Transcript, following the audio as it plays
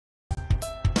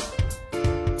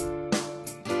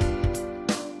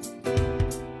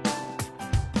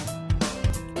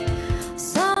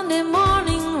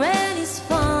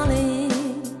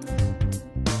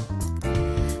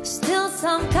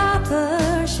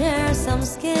share some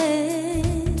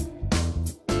skin.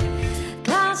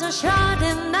 Clouds are short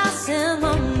and nice in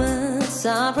moments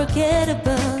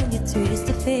unforgettable. You twist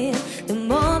to feel the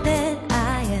more that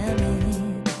I am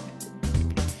in.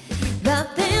 But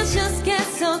things just get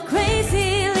so crazy,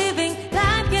 living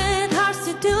life get hard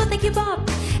to do. Thank you, Bob.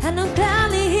 And I'm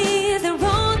gladly here the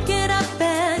road get up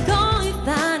and go. If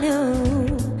I knew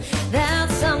that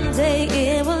someday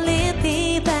it will lead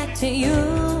me back to you,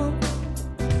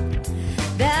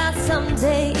 that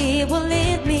someday it will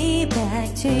lead me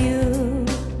back to you,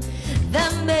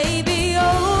 then maybe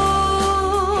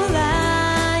all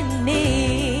I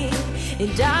need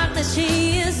in darkness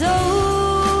she is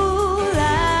all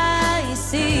I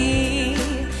see.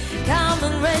 Come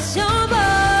and rest your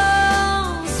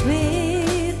bones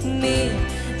with me,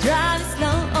 drive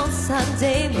slow on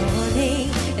Sunday morning,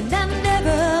 and I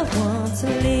never want to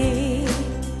leave.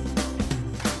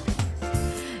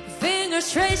 Fingers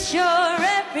trace your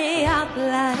every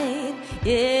outline,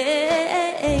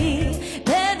 yeah.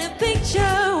 Paint a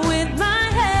picture with my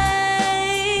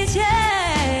hands,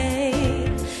 yeah.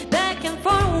 Back and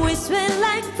forth we swing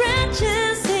like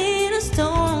branches in a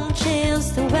storm.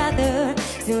 Chance the weather,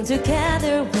 still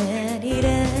together when it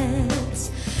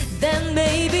ends. Then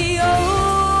maybe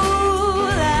all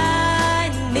I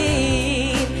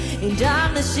need in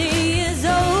darkness she is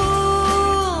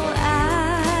all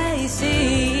I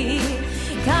see.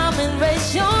 Come and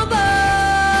raise your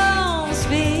bones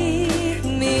with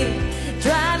me,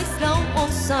 driving slow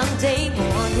on Sunday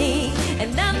morning,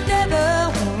 and I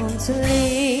never want to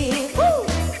leave. Woo!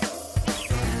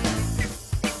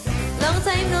 Long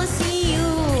time no see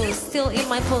you, still in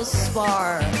my post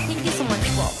bar. Thank you so much,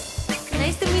 Bob.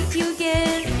 Nice to meet you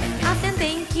again. Aten,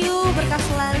 thank you, berkah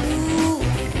selalu.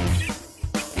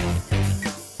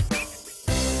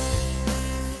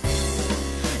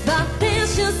 But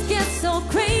things just get so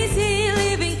crazy,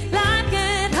 living life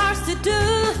get hard to do.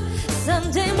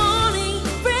 Sunday morning,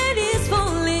 rain is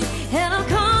falling, and I'm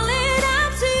calling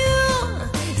out to you.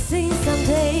 Saying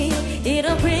someday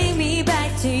it'll bring me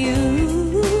back to you.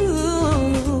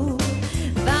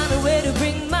 Found a way to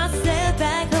bring myself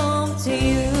back home to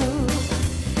you.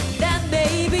 That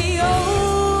may be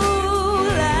all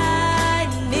I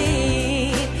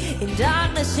need. In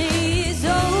darkness she is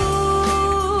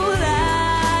all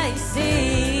I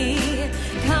see.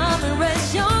 Come and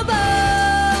rest your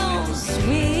bones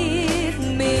with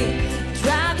me,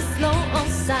 driving slow on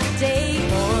Sunday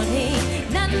morning,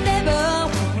 and I never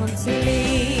want to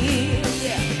leave.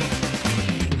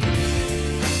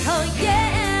 Oh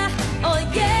yeah, oh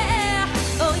yeah,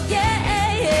 oh yeah,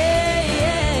 yeah,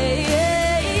 yeah,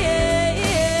 yeah,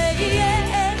 yeah,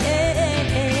 yeah.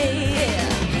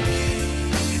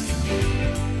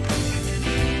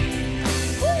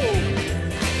 Woo.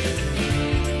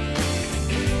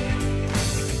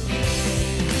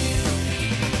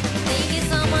 Thank you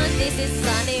so much. This is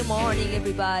Sunday morning,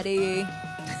 everybody.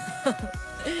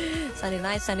 Sunday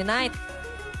night, Sunday night.